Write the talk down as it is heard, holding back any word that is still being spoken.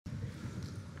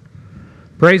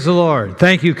Praise the Lord.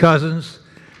 Thank you, cousins.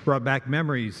 Brought back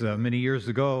memories. Many years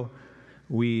ago,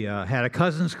 we had a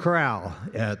cousins corral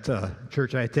at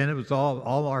church I attended. It was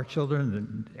all our children,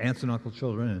 and aunts and uncle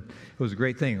children, and it was a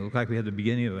great thing. It looked like we had the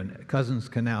beginning of a cousins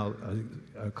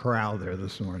corral there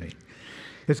this morning.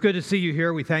 It's good to see you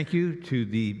here. We thank you to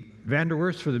the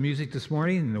Vanderwerfs for the music this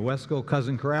morning and the Wesco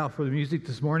Cousin Corral for the music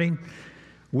this morning.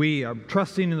 We are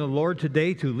trusting in the Lord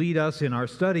today to lead us in our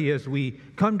study as we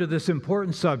come to this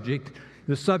important subject,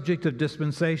 the subject of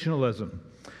dispensationalism.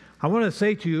 I want to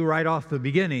say to you right off the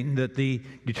beginning that the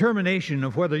determination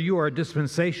of whether you are a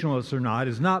dispensationalist or not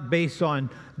is not based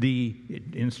on the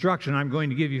instruction I'm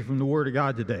going to give you from the Word of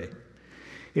God today.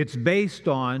 It's based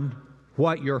on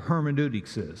what your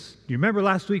hermeneutics is. Do you remember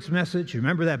last week's message? You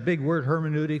remember that big word,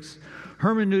 hermeneutics?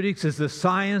 Hermeneutics is the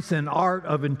science and art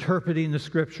of interpreting the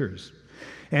Scriptures.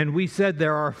 And we said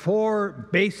there are 4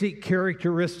 basic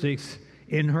characteristics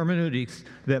in hermeneutics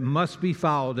that must be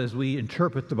followed as we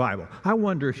interpret the Bible. I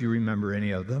wonder if you remember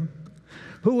any of them.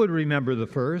 Who would remember the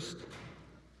first?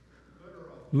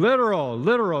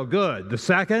 Literal, good. The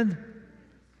second?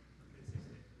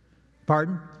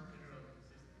 Pardon?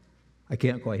 I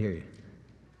can't quite hear you.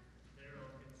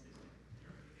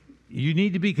 You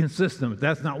need to be consistent.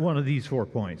 That's not one of these 4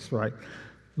 points, right?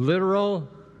 Literal,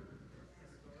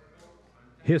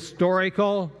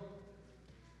 historical,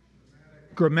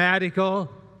 grammatical,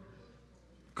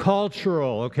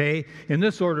 cultural, okay? In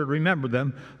this order, remember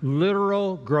them.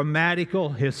 Literal, grammatical,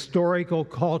 historical,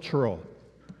 cultural.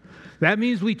 That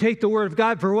means we take the Word of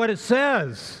God for what it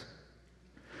says.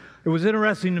 It was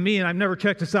interesting to me, and I've never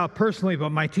checked this out personally,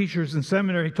 but my teachers in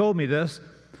seminary told me this.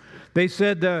 They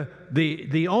said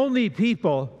the only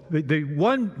people, the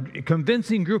one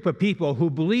convincing group of people who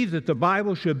believe that the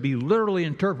Bible should be literally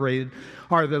interpreted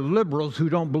are the liberals who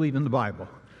don't believe in the Bible.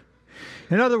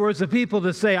 In other words, the people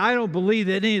that say, I don't believe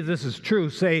that any of this is true,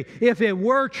 say, if it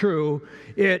were true,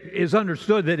 it is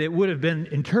understood that it would have been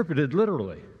interpreted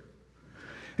literally.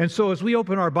 And so as we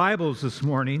open our Bibles this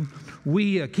morning,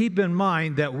 we keep in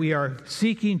mind that we are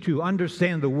seeking to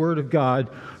understand the Word of God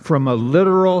from a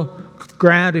literal,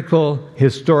 grammatical,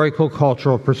 historical,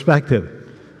 cultural perspective.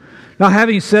 Now,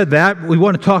 having said that, we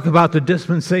want to talk about the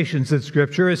dispensations in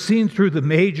Scripture as seen through the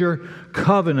major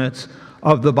covenants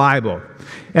of the Bible.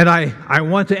 And I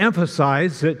want to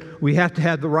emphasize that we have to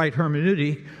have the right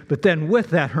hermeneutic, but then with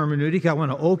that hermeneutic, I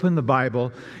want to open the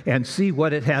Bible and see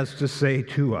what it has to say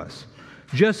to us.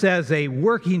 Just as a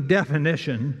working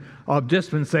definition of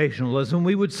dispensationalism,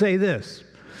 we would say this: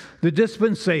 the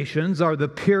dispensations are the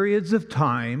periods of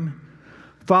time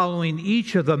following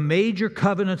each of the major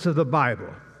covenants of the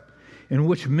Bible in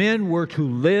which men were to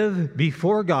live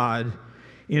before God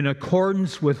in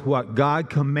accordance with what God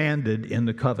commanded in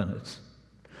the covenants.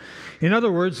 In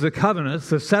other words, the covenants,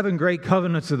 the 7 great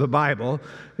covenants of the Bible,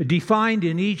 defined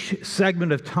in each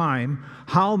segment of time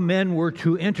how men were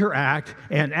to interact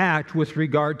and act with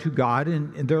regard to God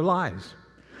in their lives.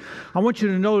 I want you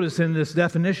to notice in this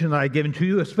definition that I've given to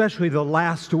you, especially the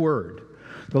last word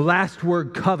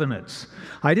covenants.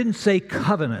 I didn't say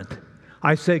covenant,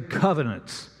 I said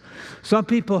covenants. Some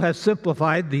people have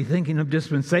simplified the thinking of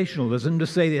dispensationalism to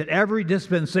say that every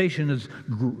dispensation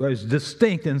is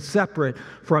distinct and separate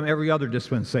from every other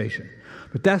dispensation.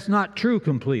 But that's not true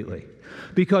completely.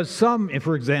 Because some,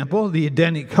 for example, the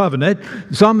Edenic covenant,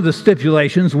 some of the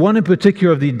stipulations, one in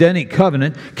particular of the Edenic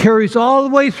covenant, carries all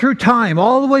the way through time,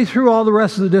 all the way through all the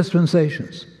rest of the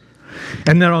dispensations.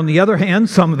 And then on the other hand,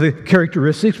 some of the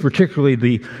characteristics, particularly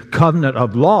the covenant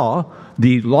of law,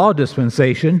 the law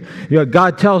dispensation,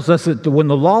 God tells us that when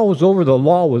the law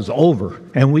was over,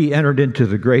 and we entered into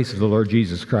the grace of the Lord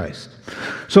Jesus Christ.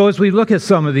 So as we look at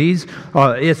some of these,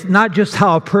 it's not just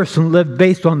how a person lived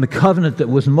based on the covenant that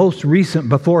was most recent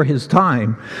before his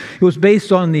time. It was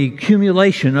based on the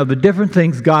accumulation of the different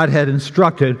things God had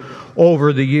instructed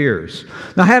over the years.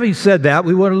 Now, having said that,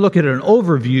 we want to look at an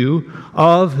overview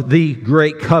of the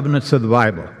great covenants of the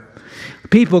Bible.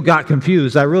 People got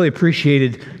confused. I really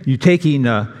appreciated you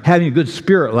having a good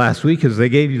spirit last week as they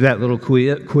gave you that little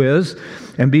quiz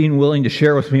and being willing to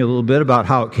share with me a little bit about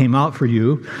how it came out for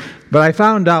you. But I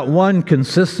found out one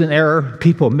consistent error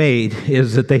people made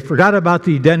is that they forgot about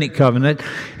the Edenic covenant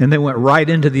and they went right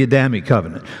into the Adamic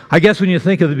covenant. I guess when you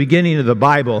think of the beginning of the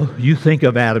Bible, you think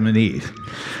of Adam and Eve.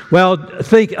 Well,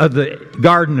 think of the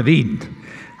Garden of Eden.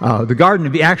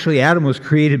 Actually, Adam was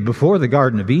created before the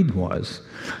Garden of Eden was.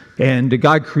 And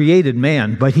God created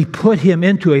man, but he put him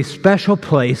into a special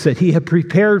place that he had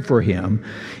prepared for him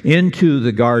into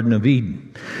the Garden of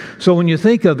Eden. So when you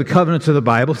think of the covenants of the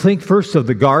Bible, think first of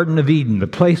the Garden of Eden, the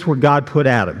place where God put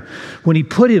Adam. When he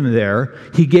put him there,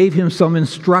 he gave him some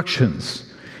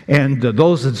instructions. And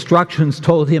those instructions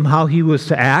told him how he was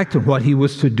to act and what he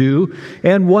was to do,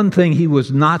 and one thing he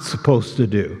was not supposed to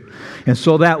do. And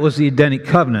so that was the Edenic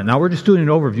covenant. Now we're just doing an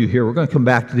overview here. We're going to come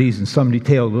back to these in some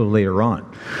detail a little later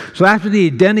on. So after the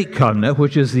Edenic covenant,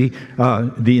 which is the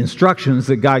instructions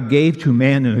that God gave to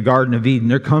man in the Garden of Eden,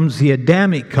 there comes the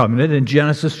Adamic covenant in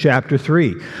Genesis chapter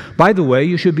 3. By the way,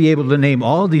 you should be able to name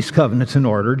all of these covenants in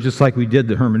order, just like we did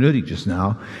the hermeneutic just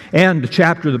now, and the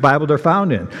chapter of the Bible they're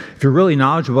found in. If you're really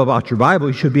knowledgeable about your Bible,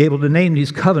 you should be able to name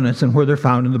these covenants and where they're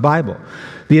found in the Bible.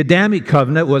 The Adamic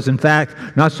covenant was, in fact,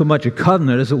 not so much a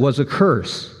covenant as it was a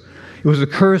curse. It was a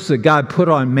curse that God put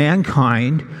on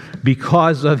mankind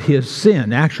because of his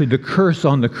sin. Actually, the curse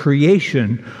on the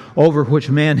creation over which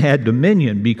man had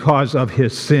dominion because of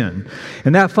his sin.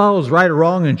 And that follows right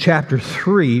along in chapter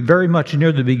 3, very much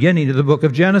near the beginning of the book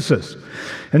of Genesis.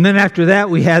 And then after that,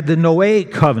 we had the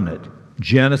Noahic covenant,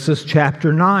 Genesis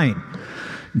chapter 9.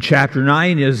 Chapter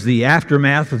 9 is the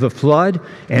aftermath of the flood,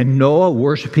 and Noah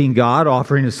worshiping God,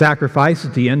 offering a sacrifice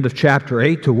at the end of chapter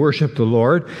 8 to worship the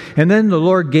Lord. And then the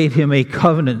Lord gave him a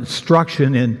covenant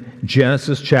instruction in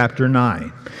Genesis chapter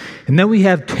 9. And then we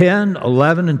have 10,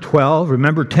 11, and 12.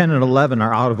 Remember, 10 and 11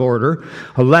 are out of order.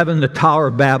 11, the Tower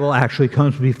of Babel, actually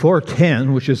comes before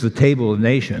 10, which is the Table of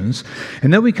Nations.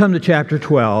 And then we come to chapter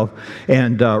 12,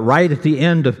 and right at the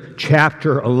end of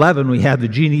chapter 11, we have the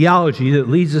genealogy that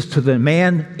leads us to the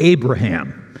man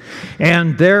Abraham.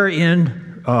 And there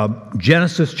in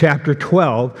Genesis chapter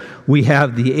 12, we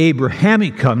have the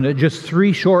Abrahamic covenant, just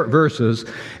 3 short verses,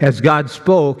 as God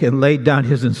spoke and laid down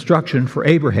his instruction for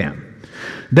Abraham.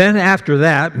 Then after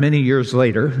that, many years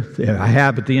later, I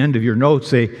have at the end of your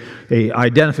notes a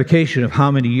identification of how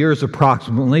many years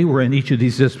approximately were in each of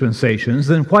these dispensations.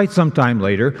 Then quite some time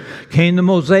later came the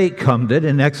Mosaic covenant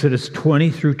in Exodus 20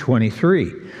 through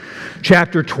 23.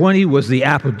 Chapter 20 was the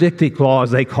apodictic law,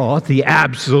 as they call it, the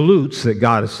absolutes that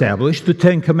God established, the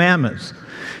 10 Commandments.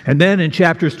 And then in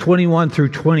chapters 21 through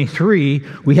 23,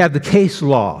 we have the case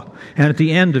law. And at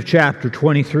the end of chapter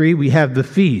 23, we have the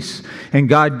feasts. And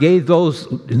God gave those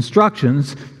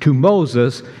instructions to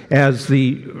Moses as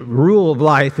the rule of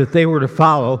life that they were to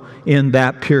follow in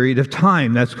that period of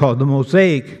time. That's called the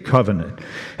Mosaic covenant.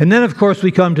 And then, of course,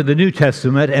 we come to the New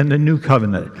Testament and the New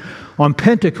Covenant. On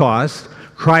Pentecost,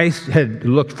 Christ had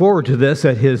looked forward to this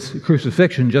at his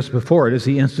crucifixion just before it as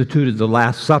he instituted the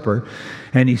Last Supper.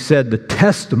 And he said, the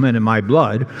testament in my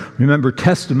blood. Remember,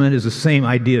 testament is the same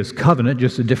idea as covenant,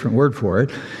 just a different word for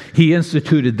it. He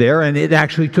instituted there, and it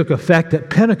actually took effect at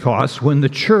Pentecost when the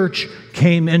church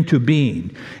came into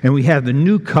being. And we have the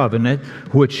new covenant,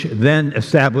 which then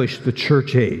established the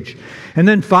church age. And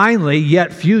then finally,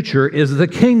 yet future, is the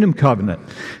kingdom covenant.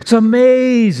 It's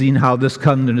amazing how this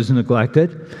covenant is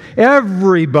neglected.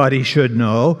 Everybody should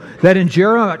know that in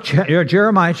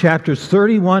Jeremiah chapters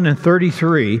 31 and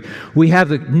 33, we have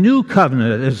the new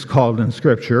covenant, as it's called in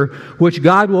Scripture, which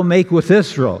God will make with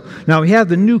Israel. Now, we have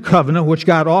the new covenant, which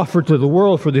God offered to the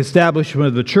world for the establishment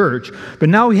of the church, but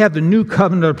now we have the new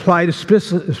covenant applied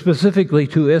specifically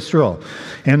to Israel.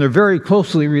 And they're very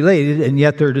closely related, and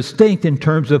yet they're distinct in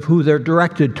terms of who they're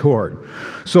directed toward.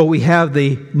 So we have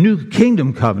the new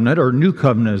kingdom covenant, or new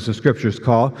covenant as the Scriptures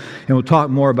call, and we'll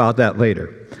talk more about that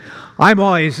later. I'm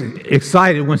always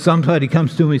excited when somebody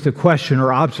comes to me with a question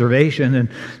or observation, and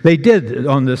they did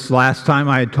on this last time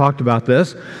I had talked about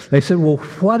this. They said, well,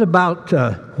 what about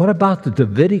the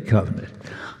Davidic covenant?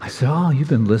 I said, oh, you've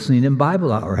been listening in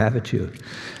Bible Hour, haven't you?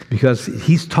 Because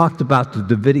he's talked about the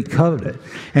Davidic covenant,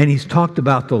 and he's talked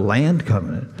about the land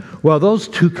covenant. Well, those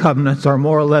two covenants are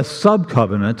more or less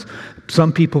sub-covenants.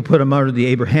 Some people put them under the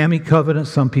Abrahamic covenant.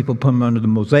 Some people put them under the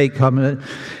Mosaic covenant.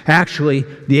 Actually,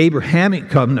 the Abrahamic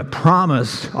covenant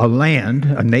promised a land,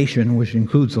 a nation, which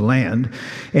includes the land,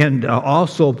 and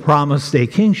also promised a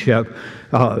kingship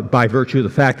by virtue of the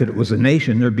fact that it was a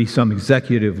nation. There'd be some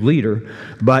executive leader,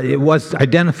 but it was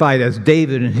identified as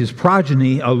David and his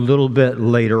progeny a little bit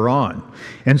later on.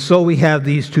 And so we have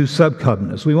these two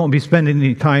sub-covenants. We won't be spending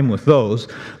any time with those,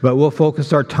 but we'll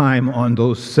focus our time on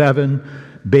those 7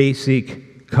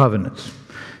 basic covenants.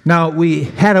 Now, we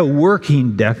had a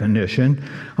working definition.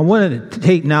 I wanted to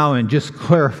take now and just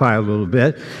clarify a little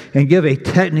bit and give a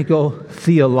technical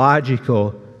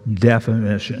theological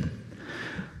definition.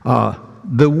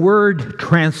 The word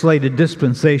translated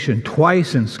dispensation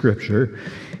twice in Scripture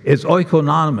is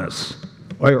oikonomos,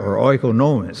 or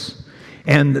oikonomos.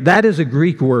 And that is a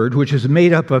Greek word which is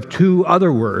made up of 2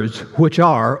 other words, which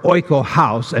are oiko,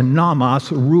 house, and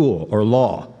nomos, rule or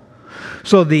law.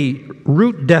 So the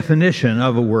root definition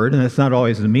of a word, and that's not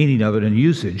always the meaning of it in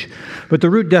usage, but the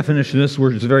root definition of this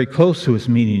word is very close to its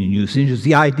meaning in usage, is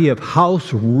the idea of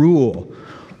house rule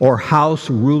or house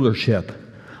rulership,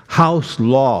 house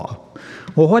law.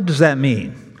 Well, what does that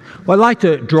mean? Well, I'd like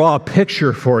to draw a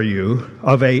picture for you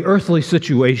of an earthly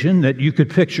situation that you could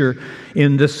picture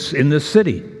in this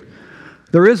city.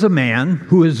 There is a man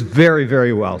who is very,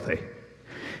 very wealthy.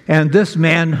 And this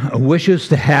man wishes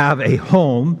to have a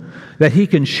home that he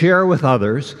can share with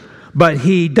others, but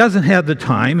he doesn't have the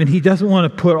time and he doesn't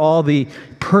want to put all the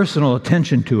personal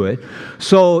attention to it.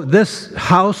 So this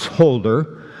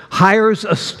householder hires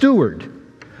a steward,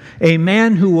 a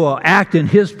man who will act in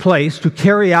his place to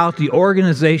carry out the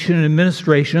organization and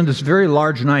administration of this very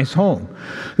large, nice home.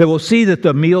 That will see that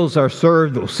the meals are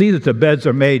served, that will see that the beds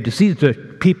are made, to see that the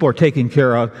people are taken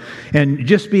care of, and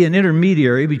just be an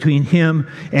intermediary between him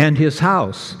and his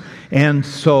house. And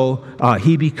so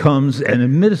he becomes an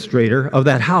administrator of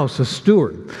that house, a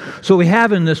steward. So we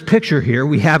have in this picture here,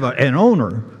 we have an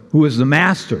owner who is the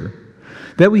master.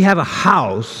 Then we have a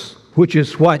house, which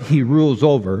is what he rules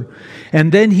over.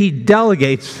 And then he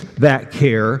delegates that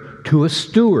care to a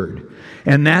steward.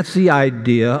 And that's the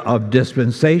idea of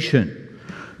dispensation.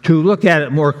 To look at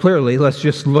it more clearly, let's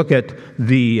just look at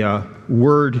the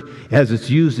word as it's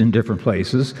used in different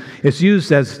places. It's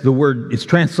used as the word, it's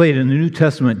translated in the New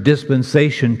Testament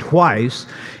dispensation twice,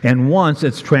 and once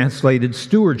it's translated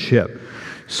stewardship.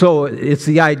 So it's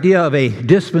the idea of a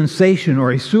dispensation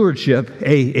or a stewardship,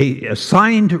 a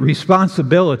assigned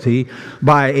responsibility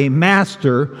by a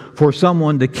master for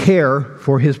someone to care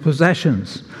for his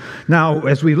possessions. Now,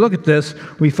 as we look at this,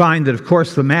 we find that, of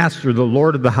course, the master, the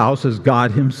Lord of the house, is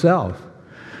God himself.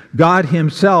 God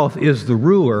himself is the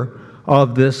ruler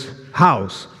of this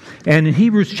house. And in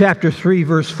Hebrews chapter 3,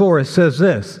 verse 4, it says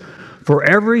this, "For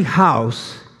every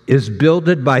house is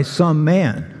builded by some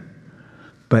man,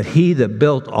 but he that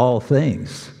built all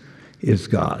things is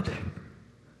God."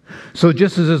 So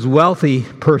just as this wealthy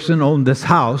person owned this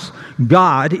house,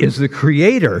 God is the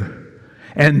creator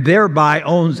and thereby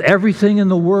owns everything in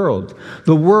the world.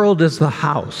 The world is the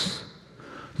house.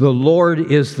 The Lord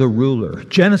is the ruler.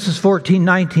 Genesis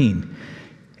 14:19,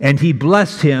 "And he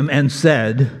blessed him and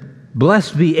said,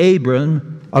 Blessed be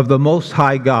Abram of the Most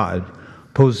High God,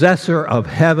 possessor of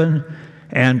heaven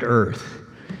and earth."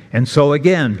 And so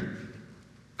again,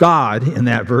 God in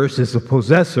that verse is the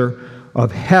possessor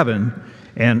of heaven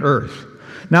and earth.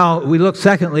 Now we look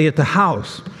secondly at the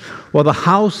house. Well, the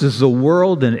house is the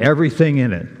world and everything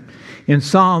in it. In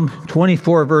Psalm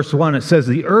 24, verse 1, it says,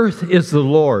 "The earth is the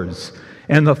Lord's,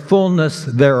 and the fullness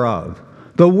thereof,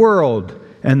 the world,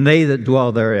 and they that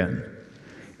dwell therein."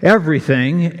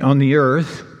 Everything on the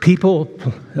earth, people,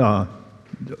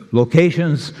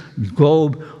 locations,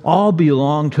 globe, all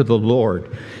belong to the Lord.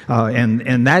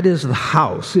 And that is the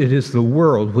house. It is the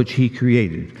world which he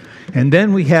created. And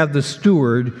then we have the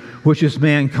steward, which is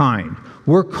mankind.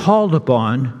 We're called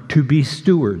upon to be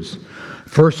stewards.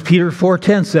 1 Peter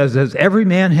 4:10 says, "As every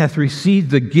man hath received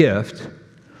the gift,"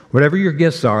 whatever your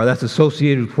gifts are, that's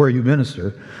associated with where you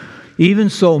minister, "even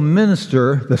so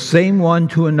minister the same one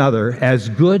to another as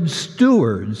good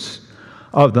stewards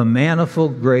of the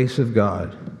manifold grace of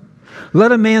God.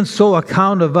 Let a man so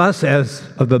account of us as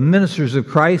of the ministers of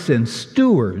Christ and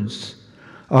stewards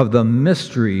of the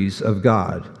mysteries of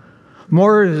God.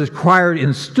 More is required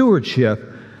in stewardship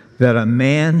that a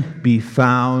man be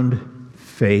found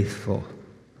faithful."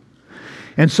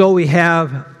 And so we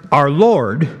have our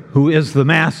Lord, who is the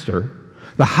master,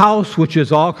 the house which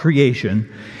is all creation,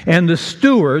 and the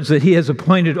stewards that he has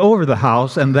appointed over the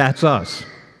house, and that's us.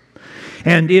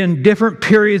 And in different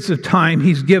periods of time,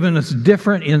 he's given us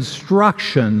different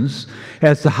instructions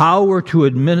as to how we're to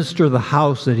administer the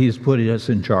house that he's putting us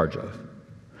in charge of.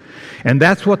 And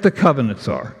that's what the covenants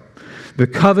are. The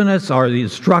covenants are the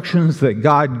instructions that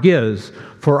God gives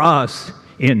for us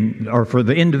or for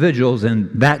the individuals in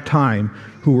that time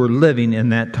who were living in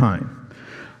that time.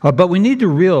 But we need to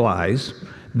realize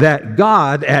that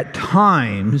God at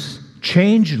times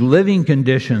changed living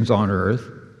conditions on earth,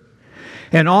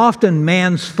 and often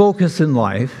man's focus in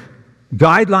life,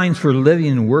 guidelines for living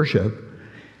and worship,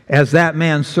 as that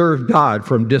man served God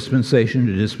from dispensation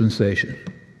to dispensation.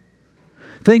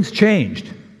 Things changed.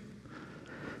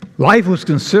 Life was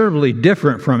considerably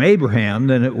different from Abraham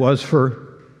than it was for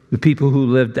the people who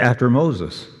lived after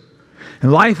Moses.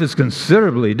 And life is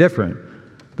considerably different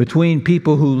between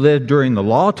people who lived during the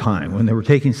law time when they were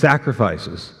taking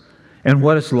sacrifices and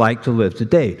what it's like to live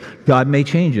today. God made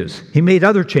changes. He made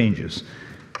other changes.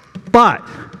 But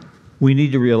we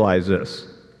need to realize this.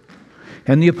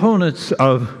 And the opponents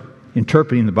of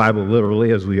interpreting the Bible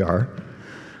literally, as we are,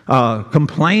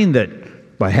 complain that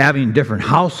by having different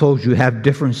households, you have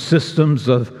different systems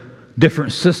of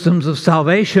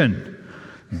salvation.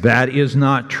 That is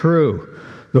not true.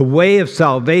 The way of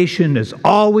salvation is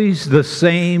always the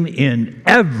same in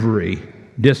every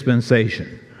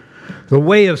dispensation. The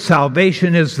way of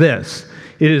salvation is this: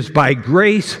 it is by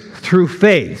grace through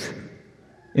faith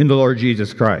in the Lord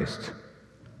Jesus Christ.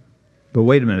 But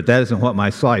wait a minute, that isn't what my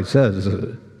slide says, is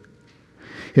it?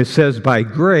 It says by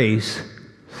grace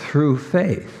through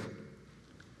faith.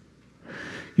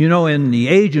 You know, in the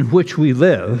age in which we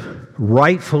live,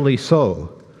 rightfully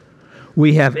so,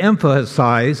 we have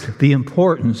emphasized the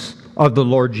importance of the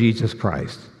Lord Jesus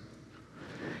Christ.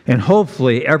 And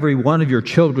hopefully every one of your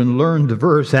children learned the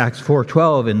verse, Acts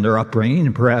 4:12, in their upbringing,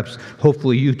 and perhaps,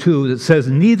 hopefully you too, that says,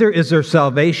 "Neither is there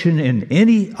salvation in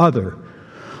any other,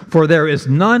 for there is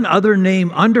none other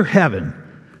name under heaven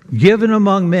given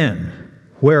among men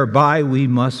whereby we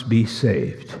must be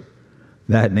saved."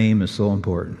 That name is so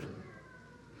important.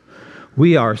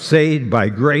 We are saved by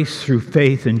grace through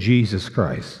faith in Jesus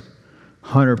Christ.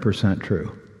 100%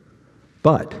 true.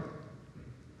 But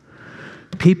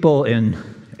people in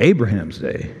Abraham's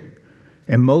day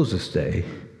and Moses' day,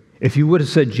 if you would have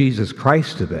said Jesus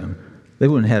Christ to them, they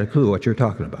wouldn't have had a clue what you're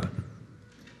talking about.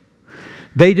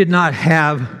 They did not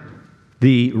have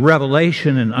the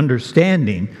revelation and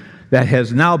understanding that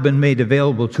has now been made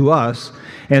available to us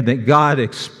and that God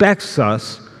expects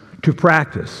us to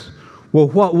practice. Well,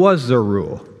 what was their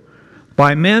rule?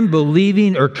 By men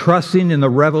believing or trusting in the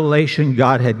revelation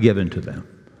God had given to them.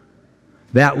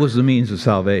 That was the means of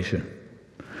salvation.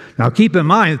 Now keep in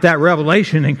mind that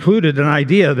revelation included an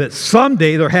idea that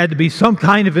someday there had to be some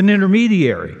kind of an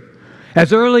intermediary.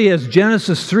 As early as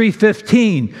Genesis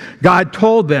 3:15, God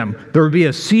told them there would be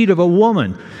a seed of a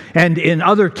woman. And in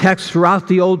other texts throughout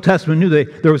the Old Testament,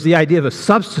 there was the idea of a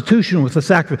substitution with a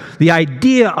sacrifice. The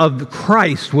idea of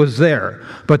Christ was there.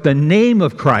 But the name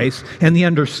of Christ and the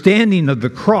understanding of the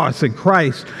cross and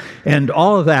Christ and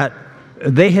all of that,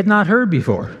 they had not heard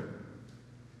before.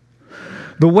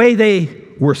 The way they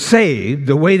were saved,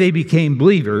 the way they became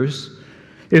believers,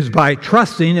 is by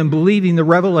trusting and believing the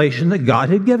revelation that God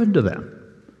had given to them.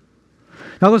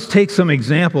 Now let's take some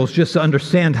examples just to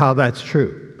understand how that's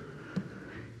true.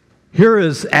 Here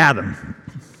is Adam.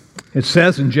 It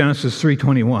says in Genesis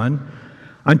 3:21,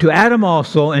 "Unto Adam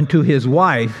also and to his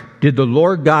wife did the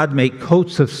Lord God make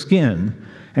coats of skin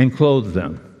and clothe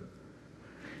them."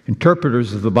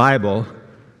 Interpreters of the Bible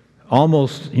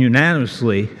almost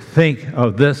unanimously think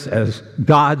of this as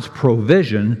God's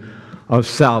provision of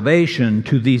salvation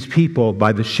to these people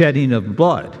by the shedding of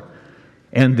blood,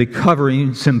 and the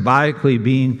covering symbolically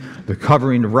being the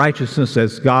covering of righteousness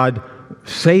as God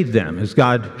saved them, as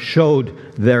God showed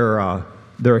their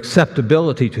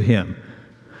acceptability to Him.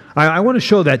 I want to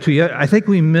show that to you. I think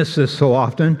we miss this so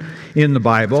often in the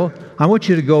Bible. I want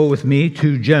you to go with me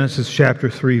to Genesis chapter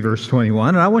 3, verse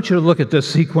 21, and I want you to look at this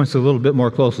sequence a little bit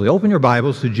more closely. Open your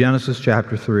Bibles to Genesis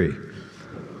chapter 3.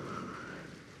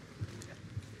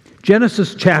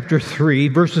 Genesis chapter 3,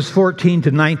 verses 14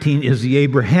 to 19 is the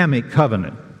Abrahamic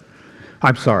covenant.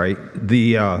 I'm sorry,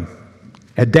 the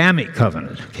Adamic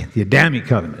covenant. The Adamic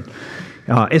covenant.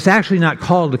 It's actually not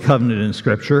called a covenant in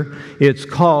Scripture. It's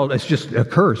just a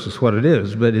curse is what it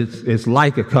is, but it's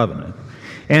like a covenant.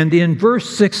 And in verse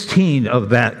 16 of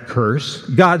that curse,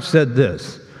 God said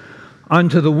this,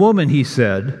 "Unto the woman he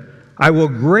said, I will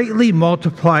greatly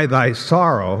multiply thy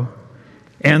sorrow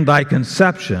and thy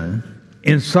conception.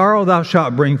 In sorrow thou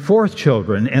shalt bring forth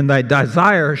children, and thy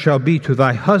desire shall be to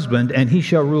thy husband, and he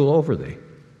shall rule over thee."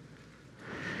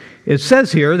 It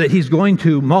says here that he's going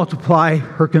to multiply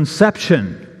her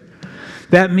conception.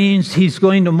 That means he's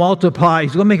going to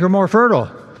make her more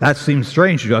fertile. That seems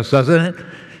strange to us, doesn't it?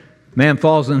 Man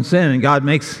falls in sin, and God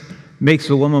makes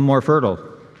the woman more fertile.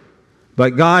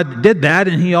 But God did that,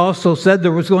 and he also said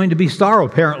there was going to be sorrow.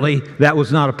 Apparently, that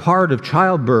was not a part of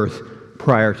childbirth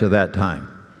prior to that time.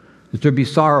 That there'd be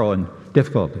sorrow and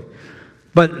difficulty.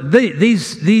 But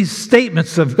these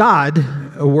statements of God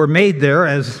were made there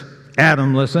as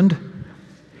Adam listened.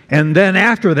 And then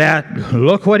after that,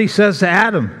 look what he says to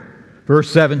Adam. Verse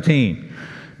 17.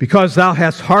 "Because thou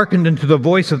hast hearkened unto the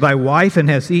voice of thy wife, and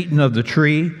hast eaten of the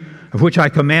tree, of which I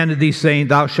commanded thee, saying,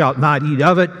 Thou shalt not eat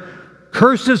of it,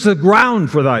 cursed is the ground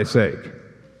for thy sake.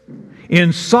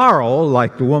 In sorrow,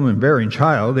 like the woman bearing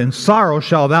child, in sorrow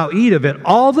shalt thou eat of it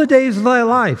all the days of thy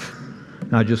life."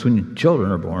 Not just when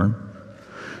children are born.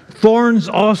 "Thorns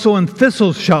also and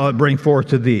thistles shall it bring forth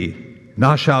to thee.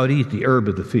 Thou shalt eat the herb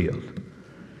of the field.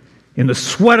 In the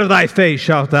sweat of thy face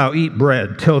shalt thou eat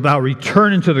bread, till thou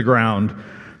return into the ground.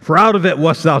 For out of it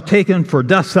wast thou taken, for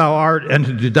dust thou art, and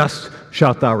to dust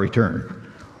shalt thou return."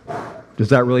 Does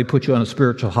that really put you on a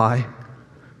spiritual high?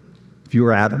 If you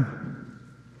were Adam?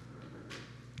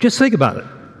 Just think about it.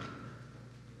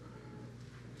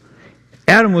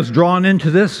 Adam was drawn into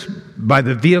this by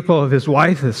the vehicle of his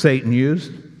wife that Satan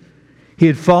used. He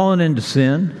had fallen into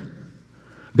sin.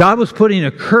 God was putting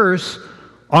a curse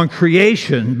on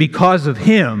creation because of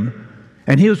him,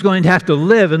 and he was going to have to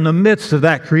live in the midst of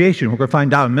that creation. We're going to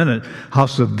find out in a minute how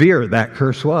severe that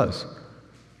curse was.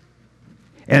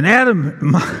 And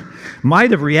Adam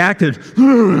might have reacted,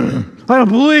 I don't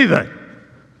believe it.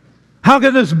 How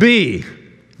can this be?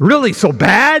 Really so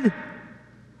bad?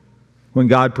 When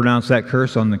God pronounced that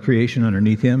curse on the creation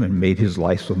underneath him and made his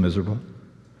life so miserable.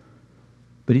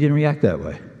 But he didn't react that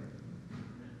way.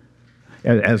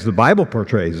 As the Bible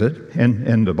portrays it,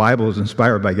 and the Bible is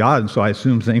inspired by God, and so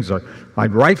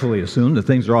I'd rightfully assume that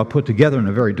things are all put together in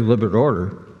a very deliberate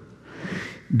order.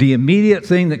 The immediate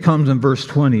thing that comes in verse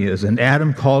 20 is, and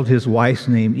Adam called his wife's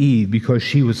name Eve because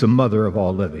she was the mother of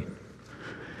all living.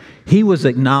 He was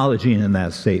acknowledging in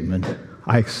that statement,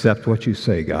 I accept what you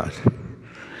say, God.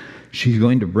 She's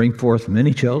going to bring forth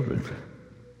many children.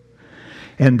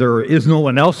 And there is no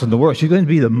one else in the world. She's going to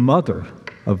be the mother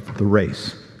of the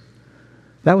race.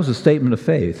 That was a statement of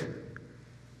faith.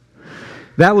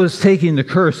 That was taking the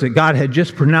curse that God had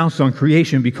just pronounced on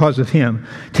creation because of him,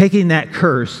 taking that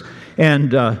curse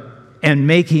and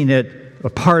making it a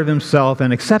part of himself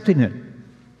and accepting it.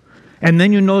 And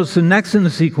then you notice the next in the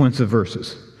sequence of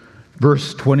verses.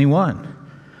 Verse 21.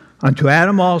 Unto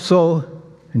Adam also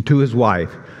and to his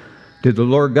wife did the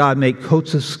Lord God make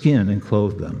coats of skin and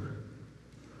clothe them.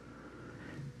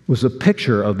 It was a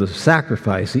picture of the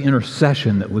sacrifice, the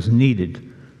intercession that was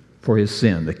needed for his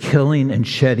sin, the killing and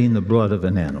shedding the blood of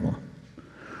an animal.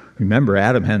 Remember,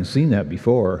 Adam hadn't seen that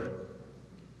before.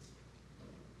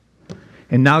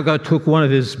 And now God took one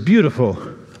of his beautiful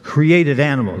created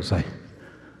animals. I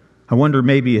wonder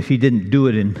maybe if he didn't do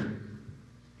it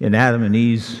in Adam and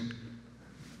Eve's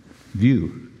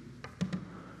view.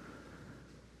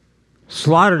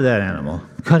 Slaughtered that animal,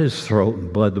 cut his throat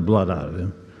and bled the blood out of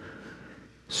him,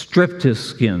 stripped his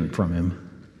skin from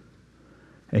him,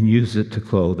 and used it to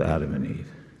clothe Adam and Eve.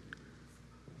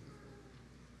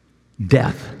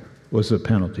 Death was the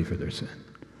penalty for their sin.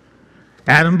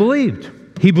 Adam believed.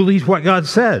 He believed what God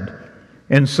said.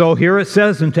 And so here it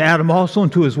says, and to Adam also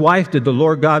and to his wife did the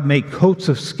Lord God make coats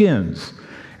of skins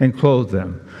and clothe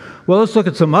them. Well, let's look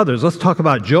at some others. Let's talk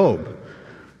about Job.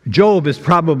 Job is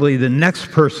probably the next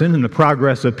person in the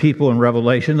progress of people in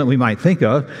Revelation that we might think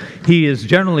of. He is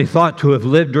generally thought to have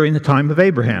lived during the time of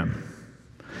Abraham.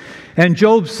 And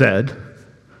Job said,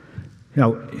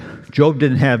 Job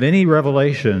didn't have any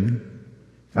revelation,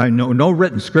 no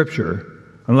written scripture,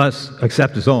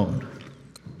 except his own.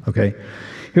 Okay?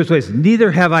 Here's what he says,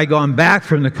 neither have I gone back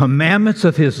from the commandments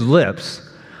of his lips.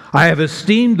 I have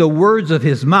esteemed the words of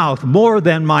his mouth more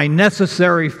than my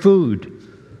necessary food.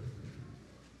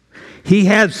 He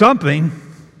had something,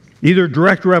 either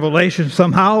direct revelation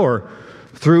somehow or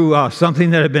through something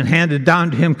that had been handed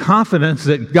down to him, confidence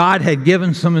that God had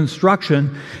given some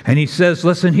instruction. And he says,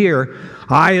 listen here,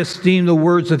 I esteem the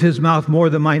words of his mouth more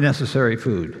than my necessary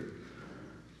food.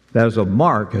 That is a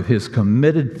mark of his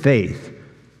committed faith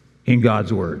in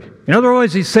God's word. In other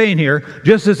words, he's saying here,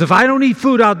 just as if I don't eat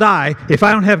food, I'll die. If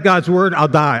I don't have God's word, I'll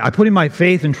die. I put in my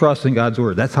faith and trust in God's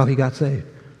word. That's how he got saved.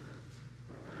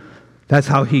 That's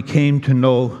how he came to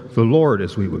know the Lord,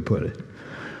 as we would put it.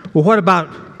 Well, what about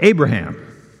Abraham?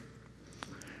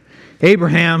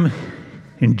 Abraham,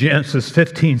 in Genesis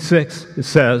 15:6, it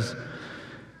says,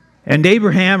 and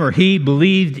Abraham, or he,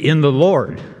 believed in the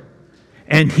Lord,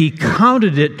 and he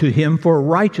counted it to him for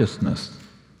righteousness.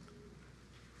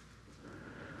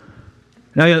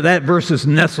 Now, that verse is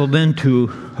nestled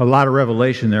into a lot of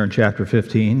revelation there in chapter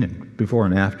 15, and before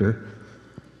and after.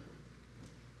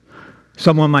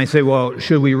 Someone might say, well,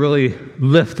 should we really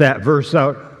lift that verse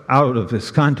out of its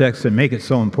context and make it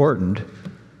so important?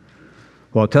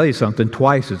 Well, I'll tell you something.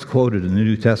 Twice it's quoted in the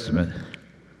New Testament.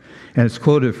 And it's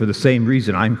quoted for the same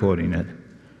reason I'm quoting it,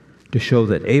 to show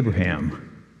that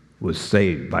Abraham was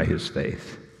saved by his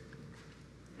faith.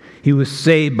 He was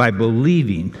saved by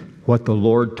believing what the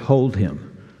Lord told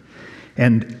him.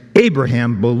 And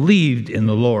Abraham believed in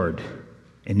the Lord,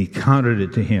 and he counted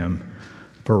it to him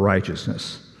for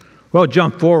righteousness. Well,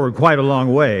 jump forward quite a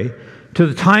long way to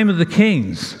the time of the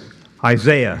kings,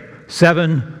 Isaiah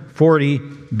 740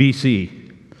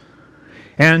 BC.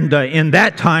 And in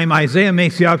that time, Isaiah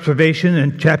makes the observation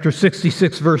in chapter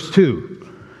 66, verse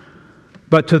 2.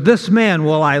 But to this man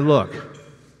will I look,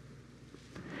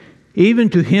 even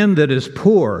to him that is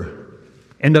poor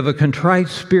and of a contrite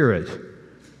spirit,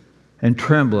 and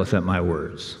trembleth at my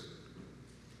words.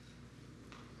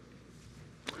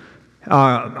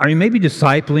 Are you maybe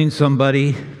discipling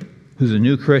somebody who's a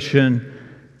new Christian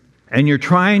and you're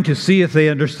trying to see if they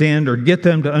understand or get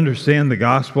them to understand the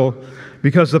gospel,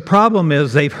 because the problem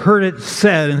is they've heard it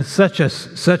said in such a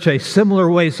similar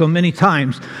way so many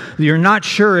times that you're not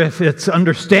sure if it's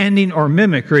understanding or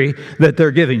mimicry that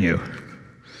they're giving you.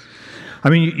 I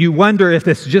mean, you wonder if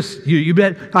it's just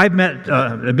I've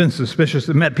been suspicious.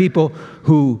 I've met people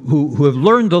who have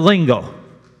learned the lingo,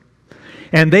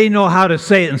 and they know how to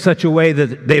say it in such a way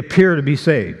that they appear to be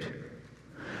saved.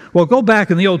 Well, go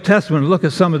back in the Old Testament and look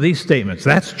at some of these statements.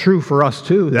 That's true for us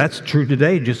too. That's true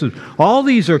today. Just as all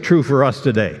these are true for us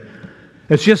today.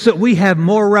 It's just that we have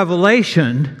more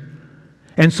revelation,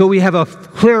 and so we have a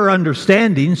clearer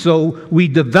understanding, so we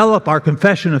develop our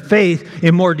confession of faith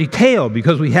in more detail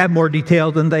because we have more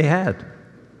detail than they had.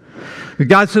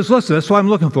 God says, listen, that's what I'm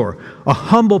looking for. A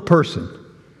humble person.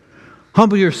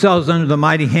 Humble yourselves under the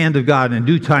mighty hand of God, and in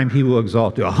due time he will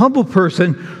exalt you. A humble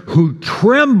person who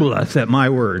trembleth at my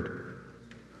word,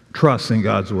 trusts in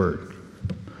God's word.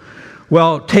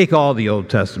 Well, take all the Old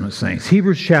Testament saints.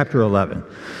 Hebrews chapter 11.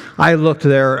 I looked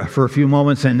there for a few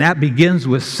moments, and that begins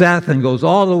with Seth and goes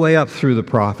all the way up through the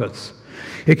prophets.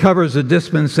 It covers a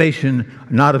dispensation,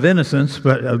 not of innocence,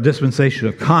 but a dispensation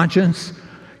of conscience,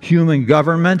 human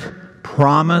government,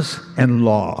 promise, and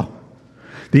law.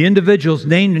 The individuals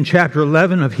named in chapter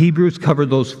 11 of Hebrews cover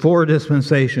those four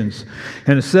dispensations.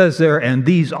 And it says there, and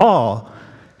these all,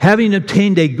 having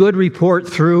obtained a good report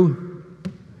through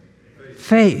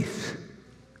faith,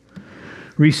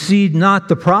 received not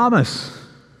the promise.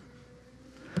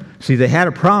 See, they had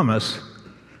a promise,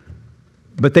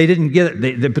 but they didn't get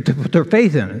it. They put their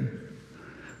faith in it.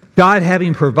 God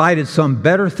having provided some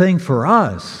better thing for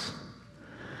us,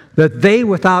 that they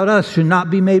without us should not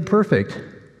be made perfect.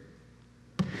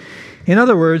 In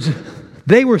other words,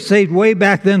 they were saved way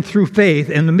back then through faith,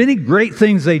 and the many great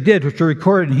things they did, which are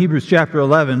recorded in Hebrews chapter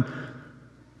 11,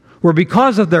 were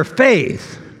because of their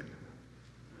faith.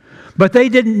 But they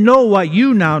didn't know what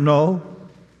you now know.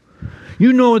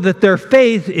 You know that their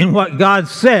faith in what God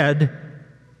said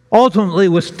ultimately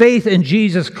was faith in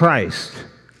Jesus Christ.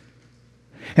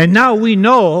 And now we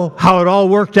know how it all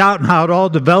worked out and how it all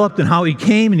developed and how he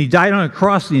came and he died on a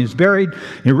cross and he was buried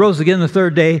and he rose again the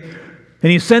third day and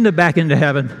he ascended back into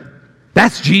heaven.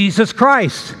 That's Jesus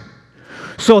Christ.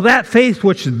 So that faith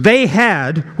which they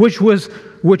had, which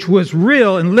was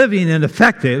real and living and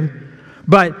effective,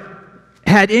 but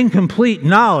had incomplete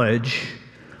knowledge,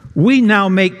 we now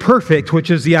make perfect,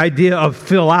 which is the idea of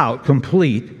fill out,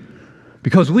 complete,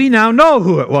 because we now know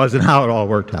who it was and how it all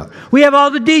worked out. We have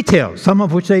all the details, some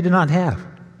of which they did not have.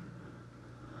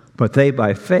 But they,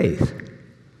 by faith,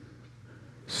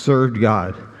 served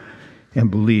God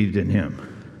and believed in him.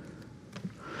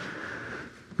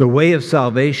 The way of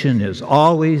salvation is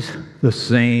always the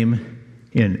same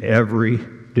in every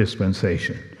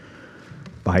dispensation.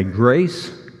 By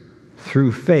grace,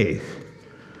 through faith,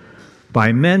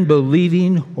 by men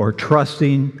believing or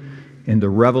trusting in the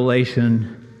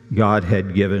revelation God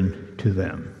had given to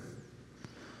them.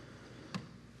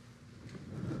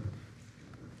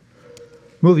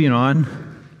 Moving on,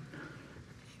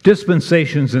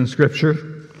 dispensations in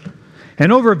Scripture. An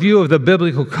overview of the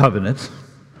biblical covenants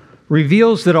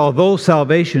reveals that although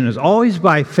salvation is always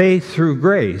by faith through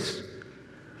grace,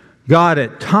 God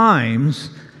at times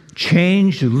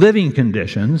changed living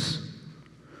conditions.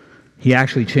 He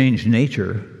actually changed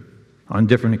nature on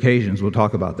different occasions. We'll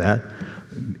talk about that.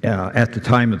 At the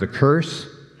time of the curse,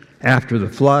 after the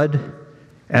flood,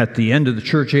 at the end of the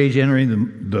church age,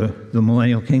 entering the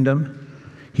millennial kingdom.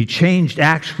 He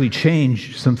actually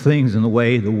changed some things in the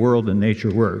way the world and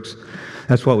nature works.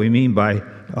 That's what we mean by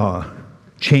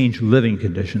changed living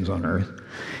conditions on earth.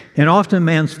 And often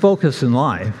man's focus in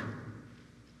life,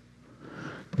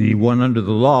 the one under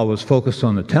the law, was focused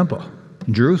on the temple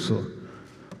in Jerusalem.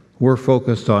 We're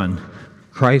focused on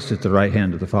Christ at the right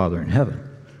hand of the Father in heaven.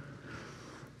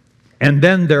 And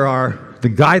then there are the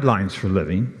guidelines for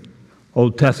living.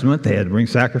 Old Testament, they had to bring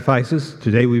sacrifices.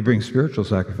 Today we bring spiritual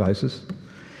sacrifices.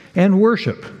 And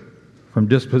worship from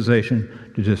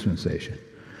dispensation to dispensation.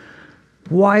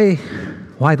 Why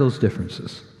those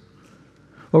differences?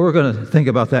 Well, we're going to think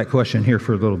about that question here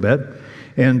for a little bit.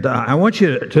 And I want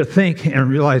you to think and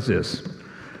realize this.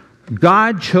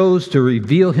 God chose to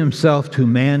reveal himself to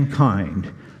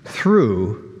mankind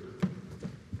through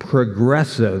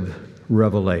progressive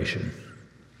revelation.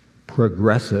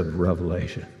 Progressive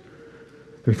revelation.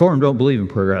 The Reformed don't believe in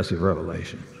progressive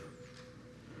revelation.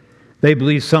 They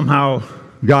believe somehow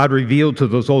God revealed to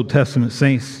those Old Testament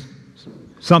saints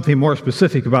something more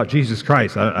specific about Jesus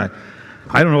Christ. I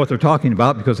don't know what they're talking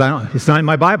about because it's not in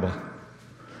my Bible.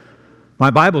 My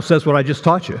Bible says what I just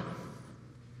taught you.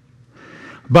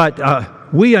 But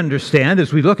we understand,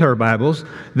 as we look at our Bibles,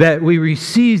 that we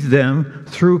receive them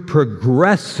through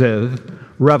progressive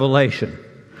revelation.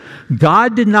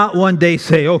 God did not one day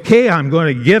say, okay, I'm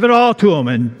going to give it all to them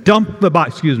and dump the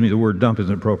Bible. Excuse me, the word dump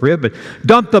isn't appropriate, but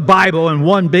dump the Bible and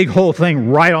one big whole thing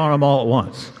right on them all at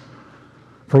once.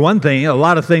 For one thing, a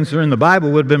lot of things that are in the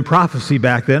Bible would have been prophecy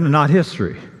back then and not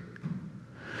history.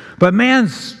 But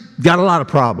man's got a lot of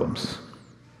problems.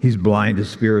 He's blinded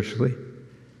spiritually.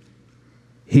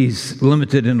 He's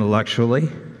limited intellectually.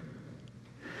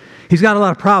 He's got a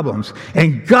lot of problems.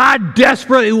 And God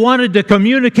desperately wanted to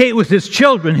communicate with his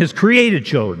children, his created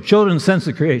children, children in the sense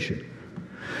of creation.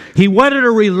 He wanted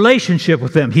a relationship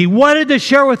with them. He wanted to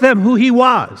share with them who he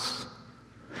was.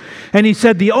 And he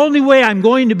said, the only way I'm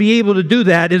going to be able to do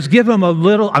that is give them a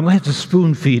little, I'm going to have to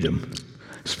spoon feed them,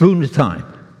 spoon at a time.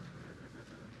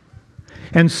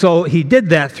 And so he did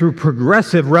that through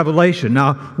progressive revelation.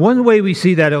 Now, one way we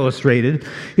see that illustrated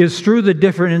is through the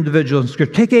different individuals in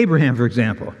Scripture. Take Abraham, for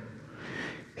example.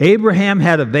 Abraham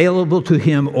had available to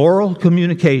him oral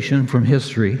communication from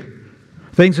history.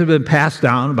 Things have been passed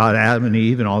down about Adam and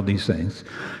Eve and all these things.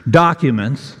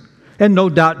 Documents, and no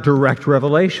doubt direct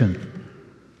revelation.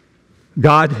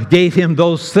 God gave him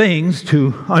those things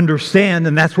to understand,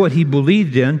 and that's what he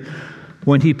believed in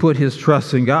when he put his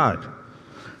trust in God.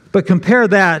 But compare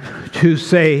that to,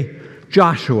 say,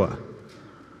 Joshua.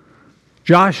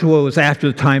 Joshua was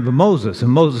after the time of Moses, and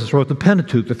Moses wrote the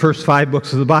Pentateuch, the first 5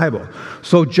 books of the Bible.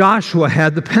 So Joshua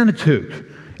had the Pentateuch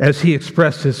as he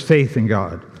expressed his faith in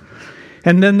God.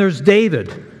 And then there's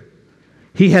David.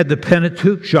 He had the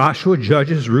Pentateuch, Joshua,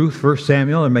 Judges, Ruth, 1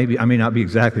 Samuel, and maybe, I may not be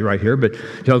exactly right here, but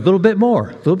a little bit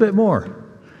more.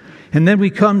 And then we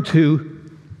come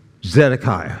to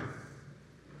Zedekiah.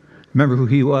 Remember who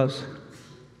he was?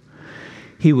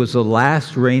 He was the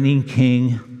last reigning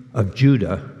king of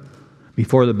Judah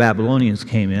before the Babylonians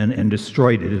came in and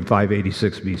destroyed it in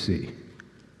 586 BC.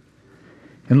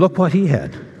 And look what he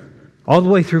had. All the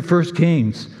way through 1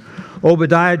 Kings.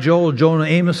 Obadiah, Joel, Jonah,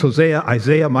 Amos, Hosea,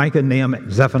 Isaiah, Micah,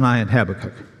 Nahum, Zephaniah, and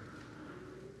Habakkuk.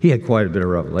 He had quite a bit of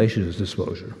revelation at his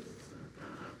disposal.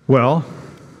 Well,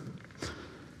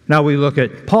 now we look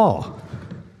at Paul.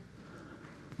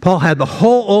 Paul had the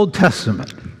whole Old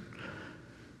Testament.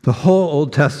 The whole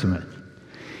Old Testament.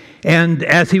 And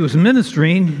as he was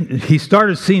ministering, he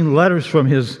started seeing letters from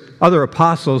his other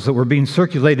apostles that were being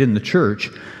circulated in the church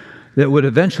that would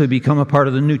eventually become a part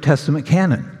of the New Testament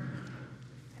canon.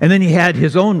 And then he had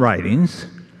his own writings,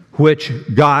 which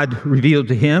God revealed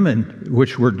to him and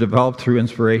which were developed through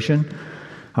inspiration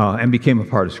and became a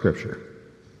part of Scripture.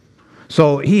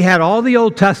 So he had all the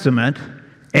Old Testament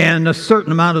and a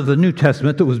certain amount of the New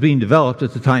Testament that was being developed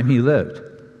at the time he lived.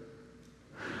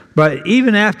 But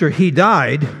even after he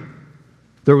died,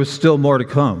 there was still more to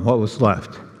come. What was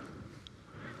left?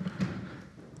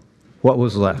 What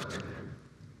was left?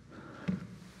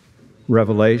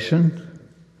 Revelation,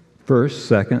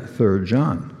 1st, 2nd, 3rd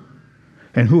John.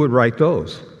 And who would write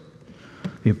those?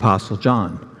 The Apostle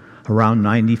John, around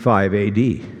 95 AD.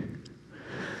 The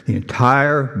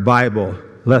entire Bible,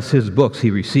 less his books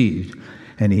he received,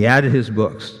 and he added his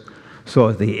books. So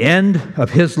at the end of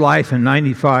his life in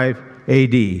 95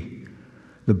 AD,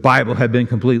 the Bible had been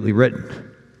completely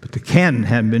written, but the canon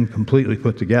hadn't been completely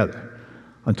put together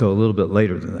until a little bit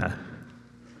later than that.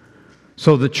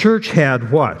 So the church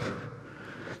had what?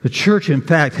 The church, in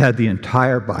fact, had the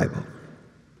entire Bible.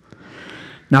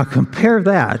 Now compare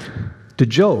that to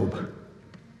Job.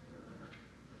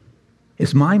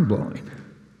 It's mind-blowing.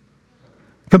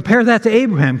 Compare that to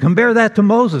Abraham. Compare that to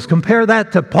Moses. Compare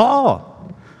that to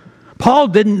Paul. Paul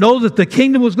didn't know that the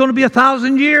kingdom was going to be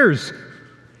 1,000 years.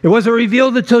 It wasn't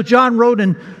revealed until John wrote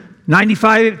in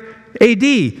 95 AD.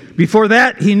 Before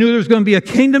that, he knew there was going to be a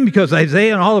kingdom because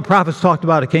Isaiah and all the prophets talked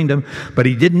about a kingdom, but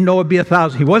he didn't know it would be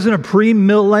 1,000. He wasn't a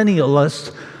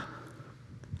premillennialist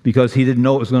because he didn't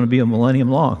know it was going to be a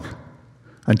millennium long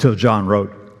until John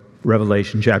wrote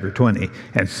Revelation chapter 20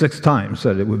 and 6 times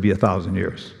said it would be 1,000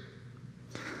 years.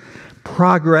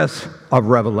 Progress of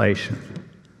revelation.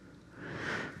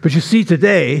 But you see,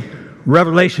 today,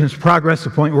 Revelation has progressed to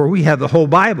the point where we have the whole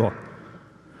Bible.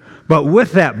 But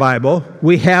with that Bible,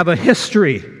 we have a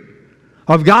history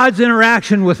of God's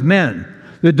interaction with men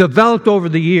that developed over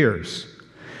the years.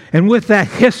 And with that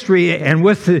history and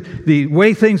with the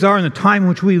way things are in the time in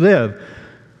which we live,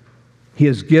 He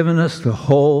has given us the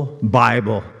whole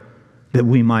Bible that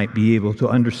we might be able to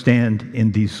understand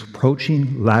in these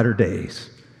approaching latter days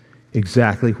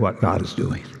exactly what God is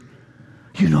doing.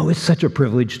 You know, it's such a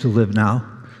privilege to live now.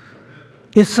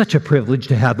 It's such a privilege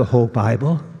to have the whole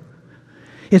Bible.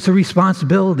 It's a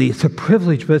responsibility. It's a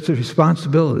privilege, but it's a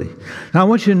responsibility. Now, I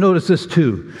want you to notice this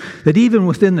too, that even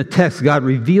within the text, God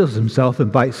reveals himself in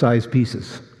bite-sized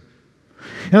pieces.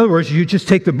 In other words, you just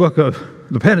take the book of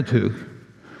the Pentateuch,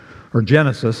 or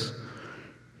Genesis.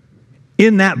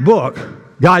 In that book,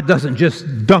 God doesn't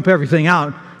just dump everything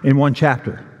out in one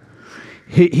chapter.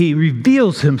 He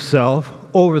reveals himself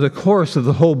over the course of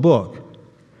the whole book.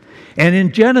 And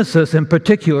in Genesis in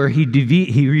particular, he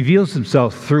reveals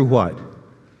himself through what?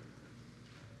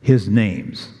 His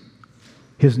names.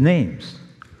 His names.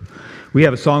 We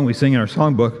have a song we sing in our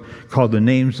songbook called The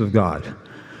Names of God.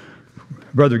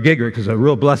 Brother Giggerick is a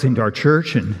real blessing to our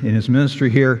church and in his ministry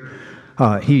here.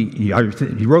 He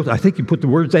wrote, I think you put the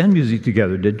words and music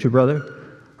together, didn't you, brother?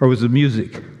 Or was it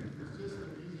music?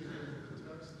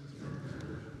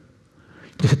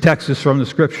 The text is from the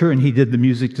Scripture, and he did the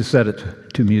music to set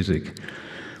it to music.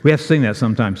 We have to sing that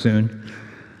sometime soon.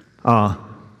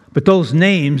 But those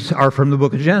names are from the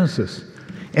book of Genesis.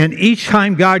 And each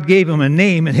time God gave him a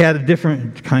name, it had a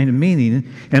different kind of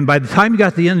meaning. And by the time you got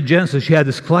to the end of Genesis, you had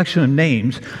this collection of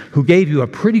names who gave you a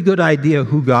pretty good idea of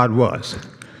who God was.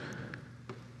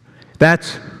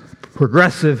 That's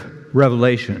progressive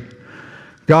revelation.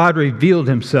 God revealed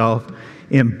himself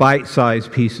in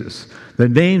bite-sized pieces. The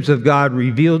names of God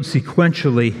revealed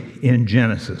sequentially in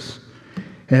Genesis.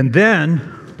 And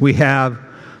then we have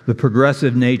the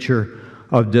progressive nature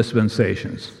of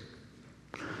dispensations.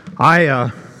 As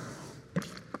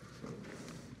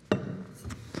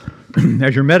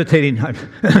you're meditating,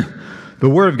 the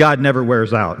Word of God never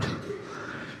wears out.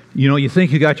 You know, you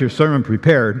think you got your sermon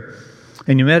prepared,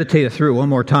 and you meditate it through it one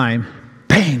more time,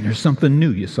 bang, there's something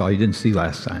new you saw you didn't see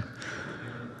last time.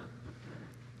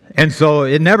 And so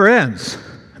it never ends.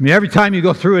 I mean, every time you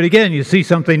go through it again, you see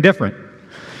something different.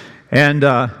 And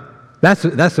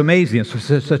that's amazing.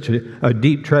 It's such a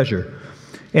deep treasure.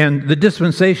 And the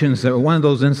dispensations are one of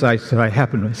those insights that I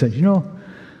happened to. I said, you know,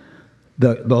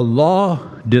 the law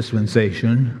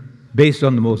dispensation, based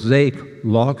on the Mosaic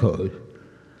law code,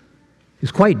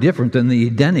 is quite different than the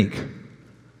Edenic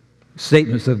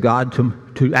statements of God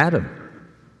to Adam.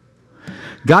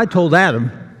 God told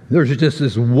Adam, there's just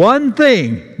this one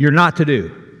thing you're not to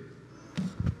do.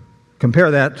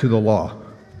 Compare that to the law,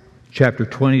 chapter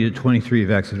 20 to 23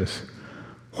 of Exodus.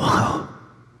 Wow.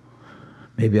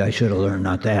 Maybe I should have learned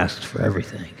not to ask for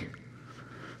everything.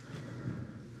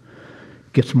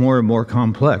 It gets more and more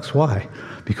complex. Why?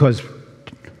 Because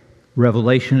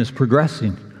revelation is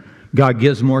progressing. God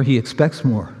gives more, he expects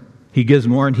more. He gives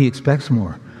more and he expects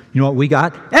more. You know what we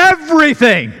got?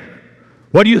 Everything!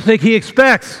 What do you think he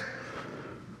expects?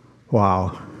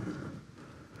 Wow.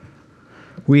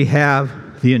 We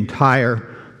have the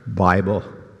entire Bible.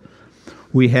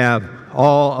 We have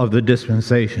all of the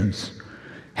dispensations.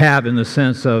 Have in the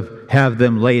sense of have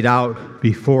them laid out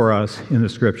before us in the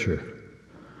Scripture.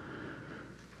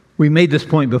 We made this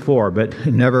point before, but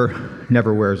it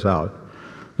never wears out.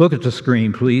 Look at the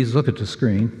screen, please. Look at the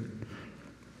screen.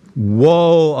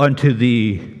 Woe unto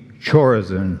thee,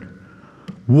 Chorazin.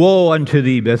 Woe unto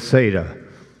thee, Bethsaida.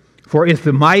 For if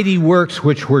the mighty works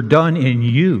which were done in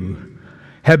you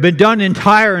had been done in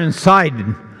Tyre and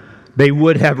Sidon, they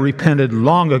would have repented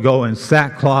long ago in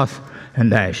sackcloth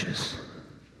and ashes.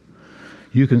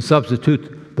 You can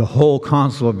substitute the whole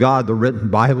counsel of God, the written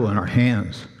Bible, in our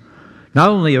hands. Not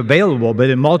only available, but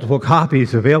in multiple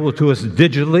copies available to us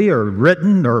digitally or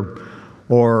written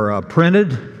or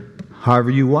printed, however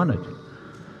you want it.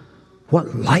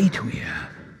 What light we have.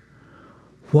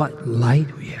 What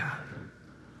light we have.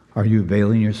 Are you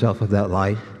availing yourself of that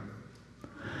light?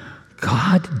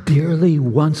 God dearly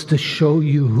wants to show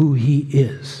you who he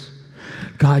is.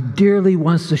 God dearly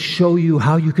wants to show you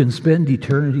how you can spend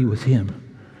eternity with him.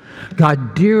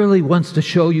 God dearly wants to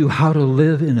show you how to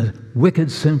live in a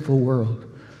wicked, sinful world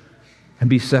and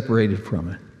be separated from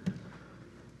it.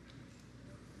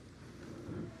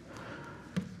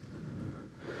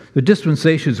 The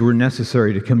dispensations were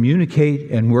necessary to communicate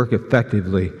and work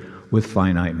effectively with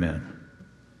finite men.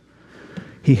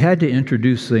 He had to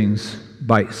introduce things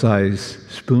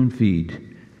bite-sized,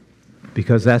 spoon-feed,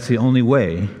 because that's the only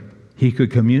way he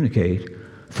could communicate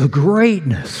the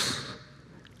greatness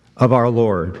of our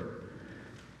Lord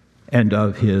and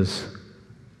of his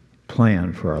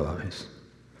plan for our lives.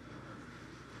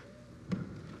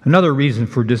 Another reason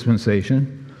for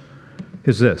dispensation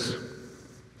is this.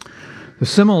 The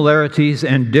similarities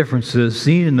and differences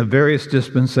seen in the various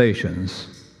dispensations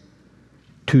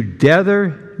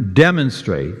together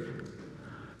demonstrate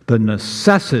the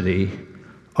necessity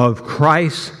of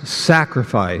Christ's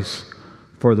sacrifice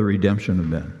for the redemption of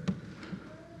men.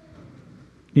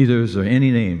 Neither is there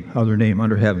any other name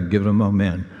under heaven given among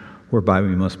men whereby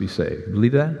we must be saved.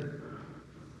 Believe that?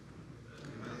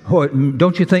 Oh,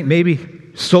 don't you think maybe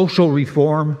social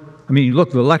reform? I mean,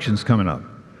 look, the election's coming up.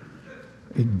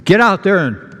 Get out there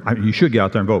and, you should get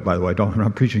out there and vote, by the way. I'm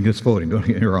not preaching against voting, don't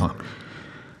get me wrong.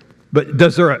 But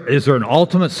is there an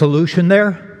ultimate solution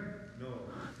there?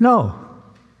 No.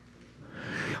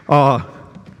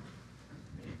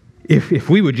 If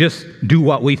we would just do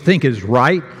what we think is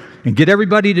right and get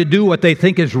everybody to do what they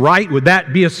think is right, would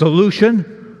that be a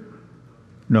solution?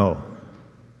 No.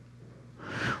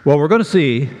 Well, we're going to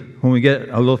see when we get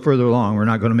a little further along. We're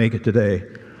not going to make it today.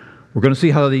 We're going to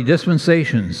see how the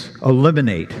dispensations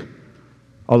eliminate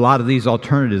a lot of these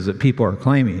alternatives that people are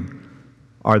claiming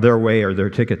are their way or their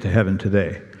ticket to heaven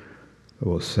today. But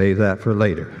we'll save that for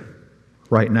later.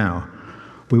 Right now,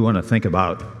 we want to think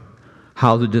about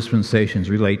how the dispensations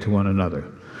relate to one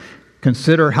another.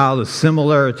 Consider how the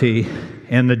similarity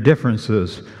and the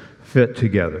differences fit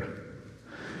together.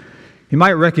 You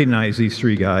might recognize these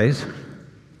three guys.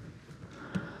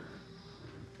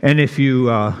 And if you,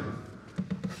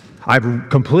 I've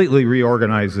completely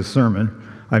reorganized this sermon.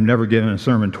 I've never given a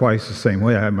sermon twice the same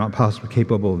way. I'm not possibly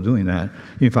capable of doing that,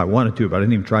 even if I wanted to, but I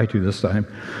didn't even try to this time.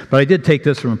 But I did take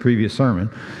this from a previous sermon.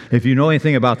 If you know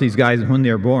anything about these guys and when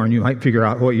they were born, you might figure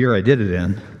out what year I did it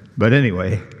in. But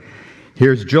anyway,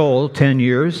 here's Joel, 10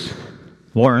 years,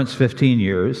 Lawrence, 15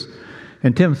 years,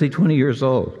 and Timothy, 20 years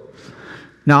old.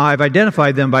 Now, I've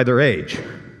identified them by their age,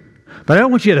 but I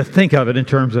don't want you to think of it in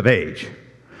terms of age.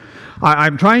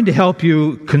 I'm trying to help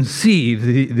you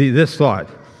conceive this thought.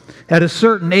 At a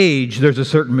certain age, there's a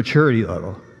certain maturity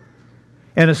level.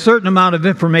 And a certain amount of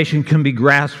information can be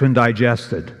grasped and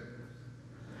digested.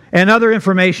 And other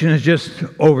information is just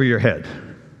over your head.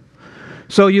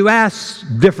 So you ask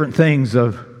different things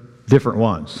of different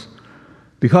ones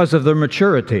because of their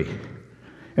maturity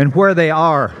and where they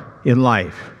are in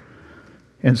life.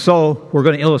 And so we're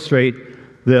going to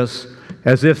illustrate this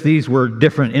as if these were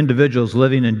different individuals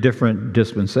living in different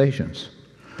dispensations.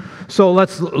 So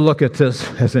let's look at this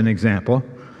as an example.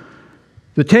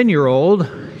 The 10-year-old,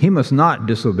 he must not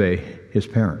disobey his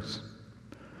parents.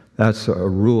 That's a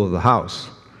rule of the house.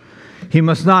 He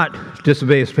must not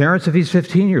disobey his parents if he's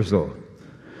 15 years old.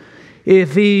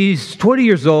 If he's 20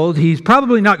 years old, he's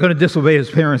probably not going to disobey his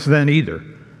parents then either.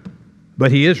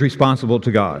 But he is responsible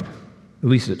to God, at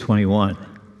least at 21,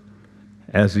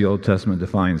 as the Old Testament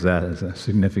defines that as a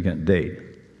significant date.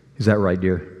 Is that right,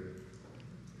 dear?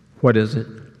 What is it?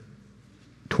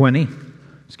 20?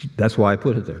 That's why I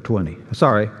put it there, 20.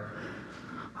 Sorry.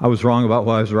 I was wrong about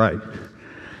what I was right.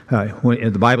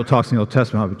 When the Bible talks in the Old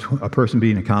Testament about a person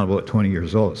being accountable at 20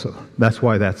 years old, so that's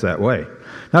why that's that way.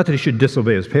 Not that he should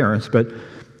disobey his parents, but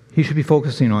he should be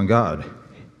focusing on God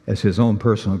as his own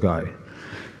personal guide.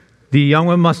 The young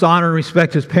one must honor and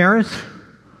respect his parents.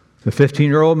 The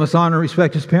 15-year-old must honor and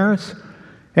respect his parents.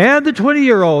 And the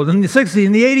 20-year-old and the 60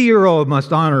 and the 80-year-old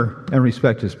must honor and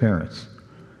respect his parents.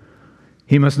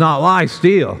 He must not lie,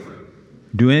 steal,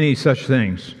 do any such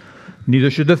things.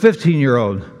 Neither should the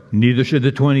 15-year-old, neither should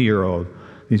the 20-year-old.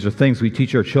 These are things we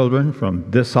teach our children from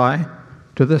this high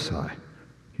to this high.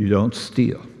 You don't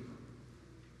steal.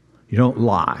 You don't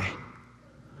lie.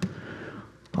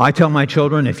 I tell my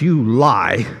children, if you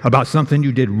lie about something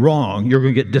you did wrong, you're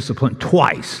going to get disciplined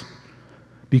twice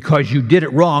because you did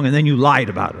it wrong and then you lied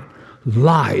about it.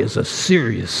 Lie is a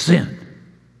serious sin.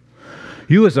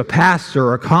 You as a pastor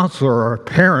or a counselor or a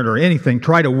parent or anything,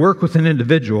 try to work with an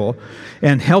individual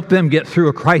and help them get through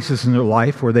a crisis in their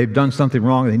life where they've done something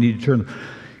wrong and they need to turn.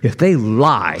 If they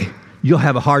lie, you'll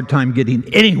have a hard time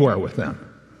getting anywhere with them.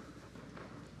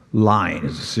 Lying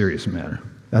is a serious matter.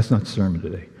 That's not the sermon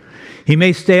today. He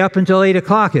may stay up until 8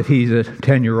 o'clock if he's a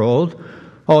 10-year-old.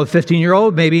 Oh, the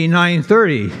 15-year-old, maybe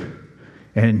 9:30.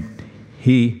 And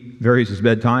he varies his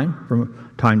bedtime from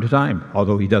time to time,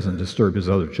 although he doesn't disturb his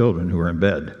other children who are in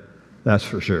bed. That's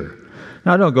for sure.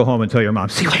 Now, don't go home and tell your mom,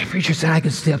 see what the preacher said, I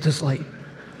can stay up this late.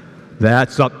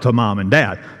 That's up to mom and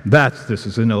dad. This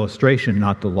is an illustration,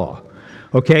 not the law.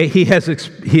 Okay, he has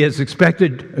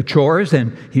expected chores,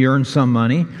 and he earns some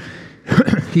money.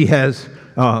 He has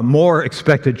more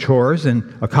expected chores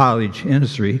in a cottage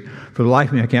industry. For the life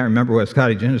of me, I can't remember what his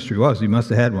cottage industry was. He must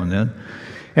have had one then.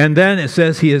 And then it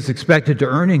says he is expected to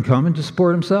earn income and to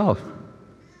support himself.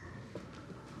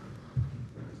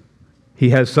 He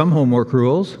has some homework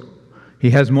rules. He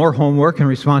has more homework and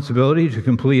responsibility to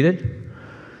complete it.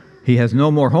 He has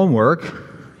no more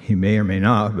homework. He may or may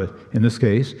not, but in this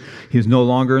case, he's no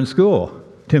longer in school.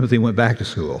 Timothy went back to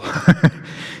school.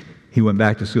 He went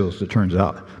back to school, as it turns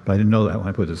out. But I didn't know that when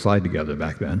I put the slide together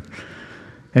back then.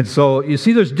 And so, you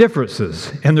see, there's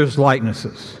differences and there's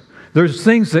likenesses. There's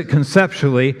things that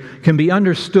conceptually can be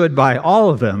understood by all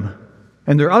of them,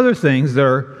 and there are other things that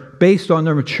are based on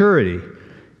their maturity.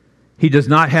 He does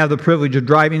not have the privilege of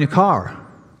driving a car.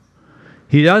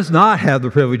 He does not have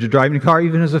the privilege of driving a car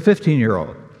even as a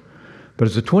 15-year-old. But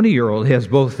as a 20-year-old, he has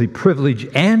both the privilege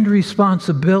and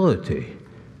responsibility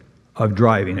of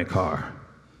driving a car.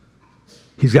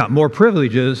 He's got more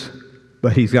privileges,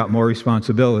 but he's got more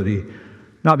responsibility,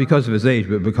 not because of his age,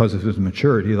 but because of his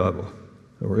maturity level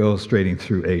that we're illustrating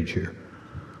through age here.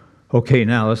 Okay,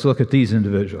 now let's look at these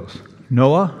individuals.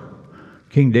 Noah,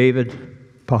 King David,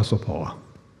 Apostle Paul.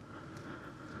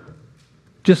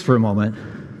 Just for a moment,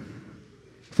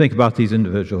 think about these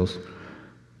individuals.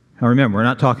 Now remember, we're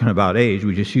not talking about age.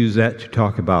 We just use that to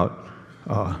talk about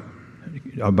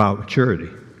maturity.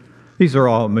 These are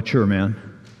all mature men.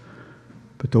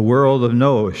 But the world of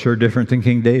Noah is sure different than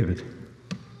King David.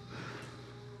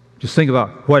 Just think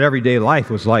about what everyday life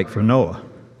was like for Noah.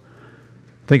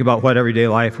 Think about what everyday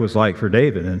life was like for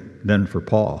David and then for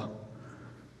Paul.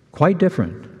 Quite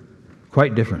different.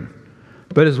 Quite different.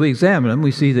 But as we examine him,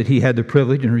 we see that he had the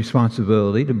privilege and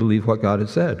responsibility to believe what God had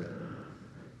said.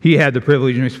 He had the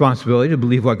privilege and responsibility to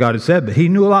believe what God had said, but he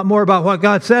knew a lot more about what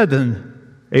God said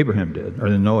than Abraham did, or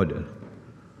than Noah did.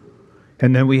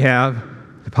 And then we have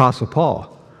the Apostle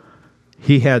Paul.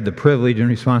 He had the privilege and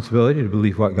responsibility to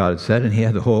believe what God had said, and he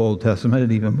had the whole Old Testament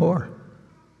and even more.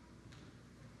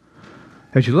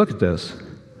 As you look at this,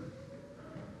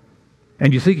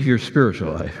 and you think of your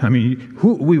spiritual life, I mean,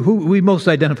 we most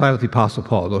identify with the Apostle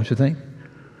Paul, don't you think?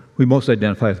 We most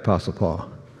identify with the Apostle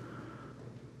Paul.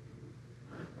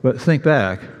 But think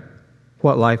back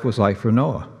what life was like for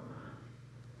Noah.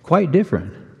 Quite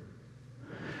different.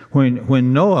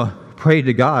 When Noah prayed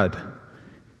to God,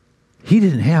 he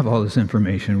didn't have all this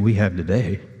information we have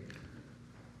today.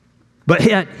 But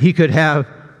yet he could have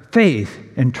faith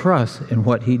and trust in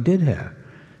what he did have.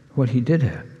 What he did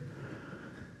have.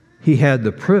 He had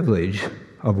the privilege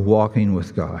of walking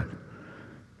with God.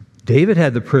 David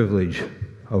had the privilege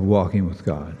of walking with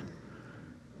God.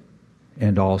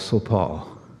 And also Paul.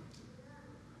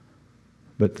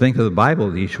 But think of the Bible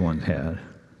that each one had.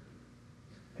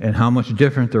 And how much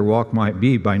different their walk might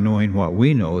be by knowing what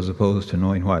we know as opposed to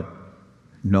knowing what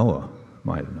Noah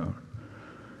might have known.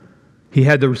 He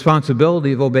had the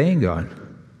responsibility of obeying God.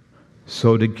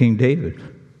 So did King David.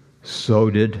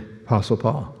 So did Apostle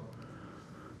Paul.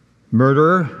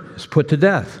 Murderer is put to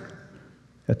death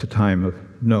at the time of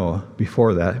Noah.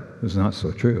 Before that, it was not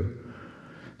so true.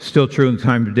 Still true in the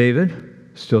time of David.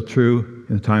 Still true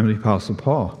in the time of the Apostle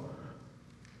Paul.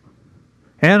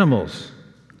 Animals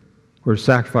were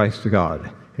sacrificed to God.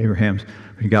 Abraham's,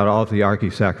 when he got off the ark, he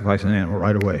sacrificed an animal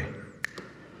right away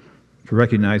to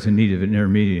recognize the need of an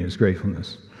intermediate in his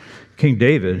gratefulness. King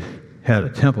David had a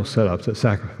temple set up that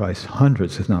sacrificed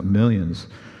hundreds, if not millions,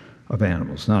 of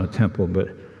animals. Not a temple, but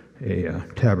a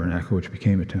tabernacle, which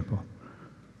became a temple.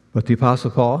 But the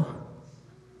Apostle Paul,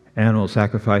 animal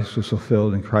sacrifice was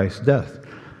fulfilled in Christ's death.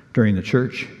 During the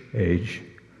church age,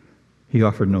 he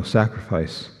offered no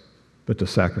sacrifice, but the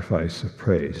sacrifice of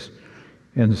praise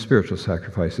and the spiritual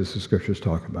sacrifices the Scriptures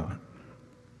talk about.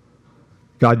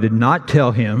 God did not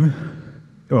tell him,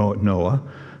 Noah,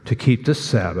 to keep the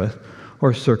Sabbath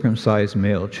or circumcise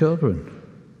male children.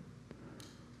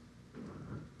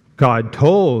 God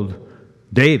told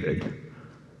David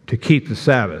to keep the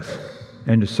Sabbath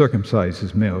and to circumcise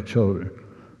his male children.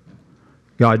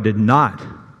 God did not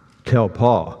tell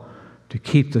Paul to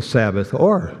keep the Sabbath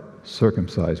or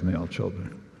circumcise male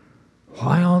children.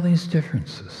 Why all these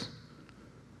differences?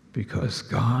 Because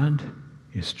God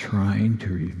is trying to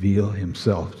reveal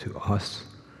himself to us.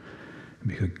 And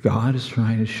because God is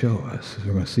trying to show us,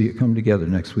 we're going to see it come together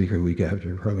next week or the week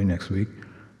after, probably next week,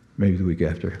 maybe the week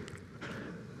after,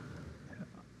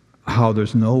 how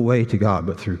there's no way to God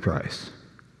but through Christ.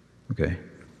 Okay?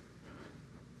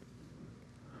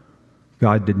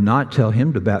 God did not tell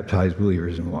him to baptize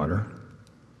believers in water.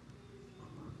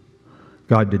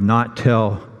 God did not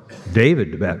tell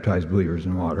David to baptize believers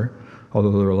in water,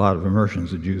 although there were a lot of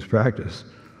immersions that Jews practiced.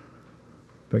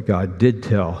 But God did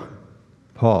tell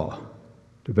Paul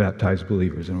to baptize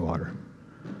believers in water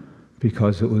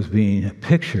because it was being a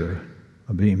picture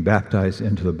of being baptized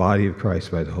into the body of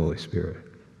Christ by the Holy Spirit.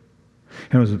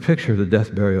 And it was a picture of the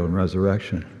death, burial, and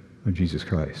resurrection of Jesus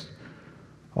Christ.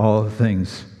 All the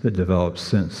things that developed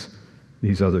since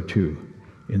these other two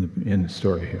in the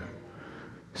story here.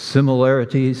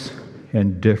 Similarities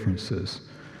and differences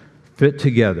fit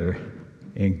together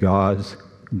in God's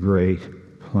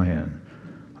great plan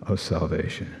of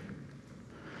salvation.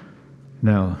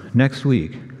 Now, next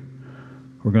week,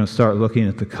 we're going to start looking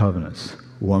at the covenants,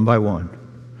 one by one.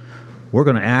 we're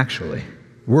going to actually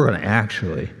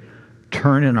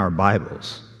turn in our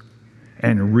Bibles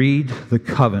and read the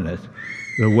covenant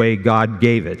the way God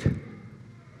gave it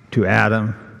to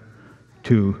Adam,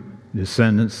 to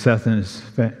descendants, Seth and his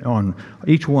on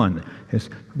each one.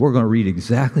 We're going to read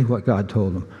exactly what God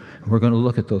told them. And we're going to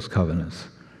look at those covenants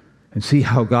and see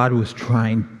how God was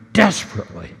trying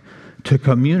desperately to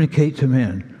communicate to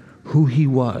men who he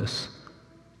was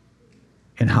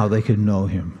and how they could know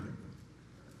him.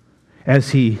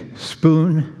 As he,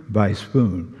 spoon by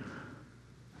spoon,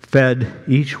 fed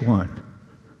each one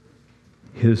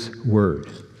his word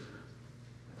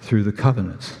through the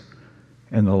covenants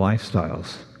and the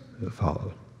lifestyles that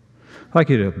followed. I'd like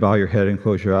you to bow your head and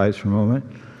close your eyes for a moment.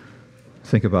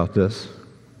 Think about this.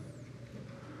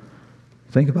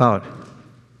 Think about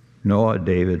Noah,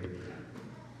 David,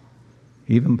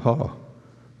 even Paul.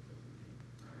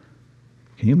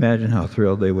 Can you imagine how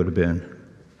thrilled they would have been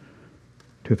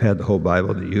to have had the whole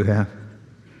Bible that you have?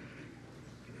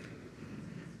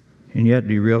 And yet,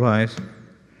 do you realize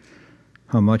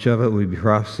how much of it would be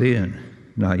prophecy and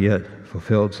not yet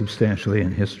fulfilled substantially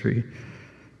in history?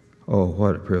 Oh,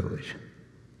 what a privilege.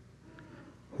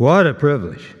 What a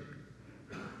privilege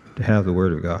to have the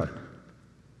Word of God.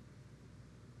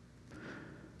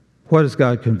 What is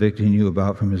God convicting you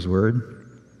about from His Word?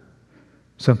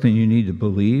 Something you need to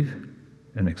believe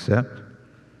and accept?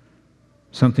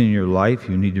 Something in your life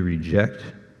you need to reject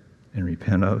and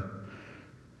repent of?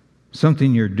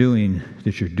 Something you're doing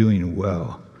that you're doing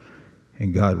well,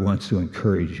 and God wants to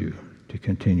encourage you to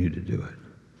continue to do it.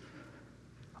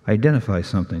 Identify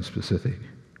something specific.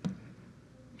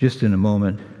 Just in a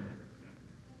moment,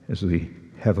 as we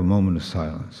have a moment of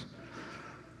silence,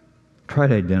 try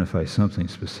to identify something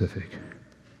specific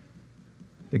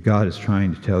that God is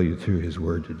trying to tell you through His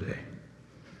Word today.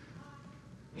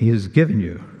 He has given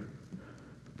you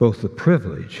both the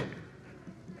privilege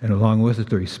and along with it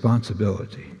the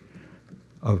responsibility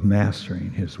of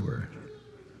mastering His Word.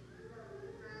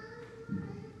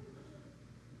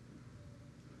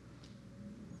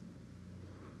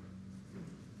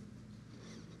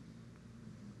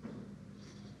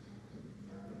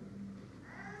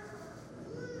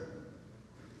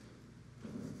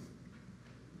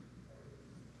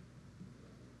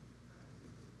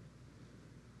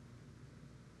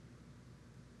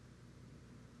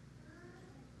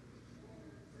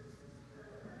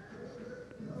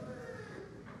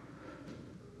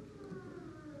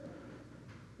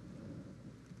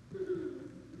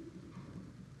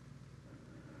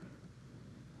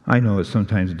 I know it's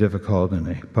sometimes difficult in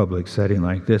a public setting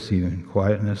like this, even in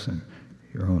quietness and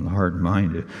your own heart and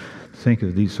mind, to think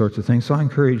of these sorts of things. So I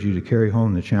encourage you to carry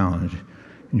home the challenge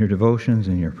in your devotions,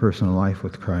 in your personal life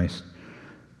with Christ,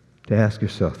 to ask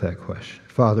yourself that question.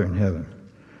 Father in heaven,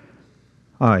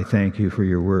 I thank you for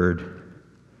your word.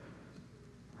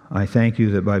 I thank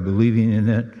you that by believing in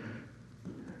it,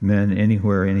 men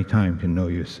anywhere, anytime can know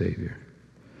you as Savior.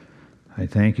 I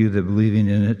thank you that believing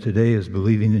in it today is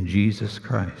believing in Jesus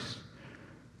Christ,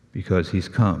 because He's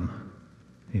come.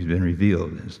 He's been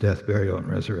revealed in His death, burial, and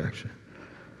resurrection.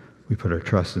 We put our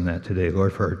trust in that today,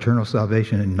 Lord, for our eternal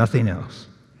salvation and nothing else.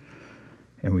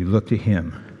 And we look to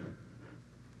Him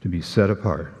to be set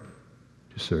apart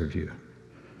to serve you.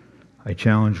 I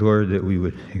challenge, Lord, that we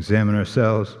would examine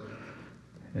ourselves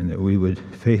and that we would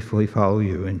faithfully follow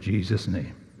you in Jesus'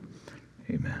 name.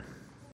 Amen.